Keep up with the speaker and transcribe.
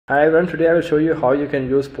Hi everyone, today I will show you how you can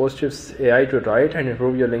use Postscripts AI to write and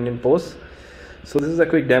improve your LinkedIn posts. So this is a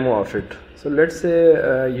quick demo of it. So let's say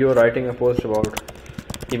you're writing a post about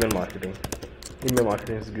email marketing. Email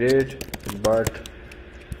marketing is great,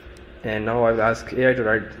 and now I will ask AI to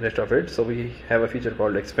write the rest of it. So we have a feature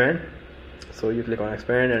called expand. So you click on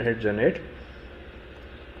expand and hit generate.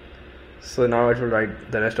 So now it will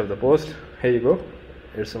write the rest of the post. Here you go.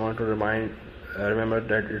 It's want to remember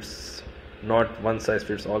that it's not one size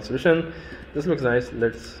fits all solution. This looks nice.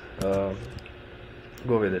 Let's go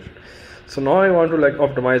with it. So now I want to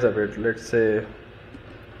optimize a bit. Let's say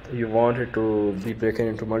you want it to be broken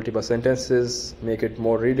into multiple sentences, make it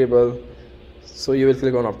more readable. So you will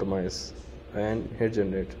click on optimize and hit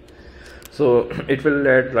generate. So it will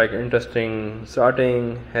add interesting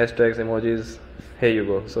starting hashtags, emojis. Here you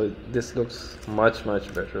go. So this looks much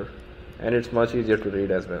better, and it's much easier to read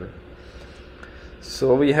as well.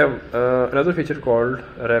 So we have another feature called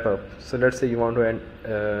wrap up. So let's say you want to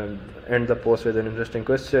end the post with an interesting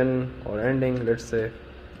question or ending. Let's say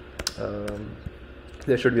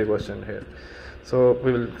there should be a question here. So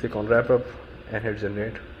we will click on wrap up and hit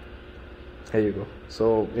generate. Here you go.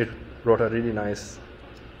 So it wrote a really nice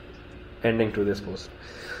ending to this post.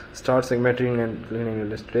 Start segmenting and cleaning your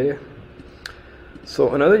list today.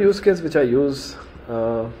 So another use case which I use,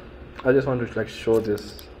 I just want to show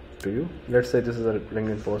this to you. Let's say this is a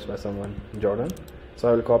LinkedIn post by someone, Jordan. So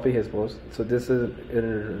I will copy his post. So this is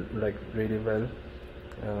really well.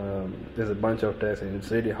 There's a bunch of text and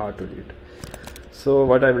it's really hard to read. So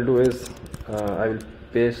what I will do is I will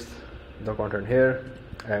paste the content here.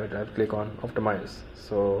 I will click on optimize.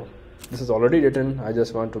 So this is already written. I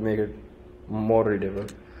just want to make it more readable.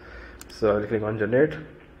 So I will click on generate,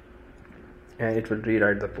 and it will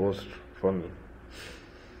rewrite the post for me.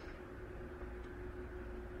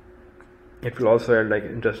 It will also add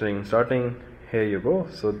interesting starting. Here you go.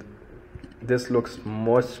 So this looks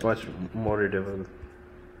much more readable.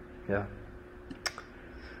 Yeah.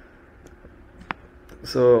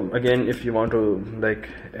 So again, if you want to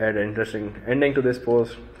add an interesting ending to this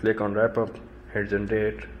post, click on wrap up, hit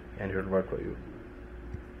generate, and it will work for you.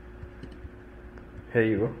 Here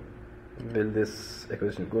you go. Will this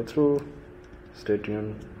acquisition go through? Stay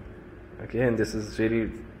tuned. Okay, and this is really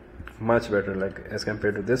much better as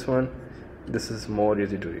compared to this one. This is more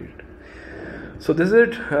easy to read. So this is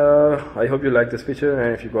it. I hope you like this feature,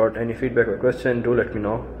 and if you got any feedback or question, do let me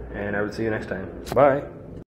know, and I will see you next time. Bye.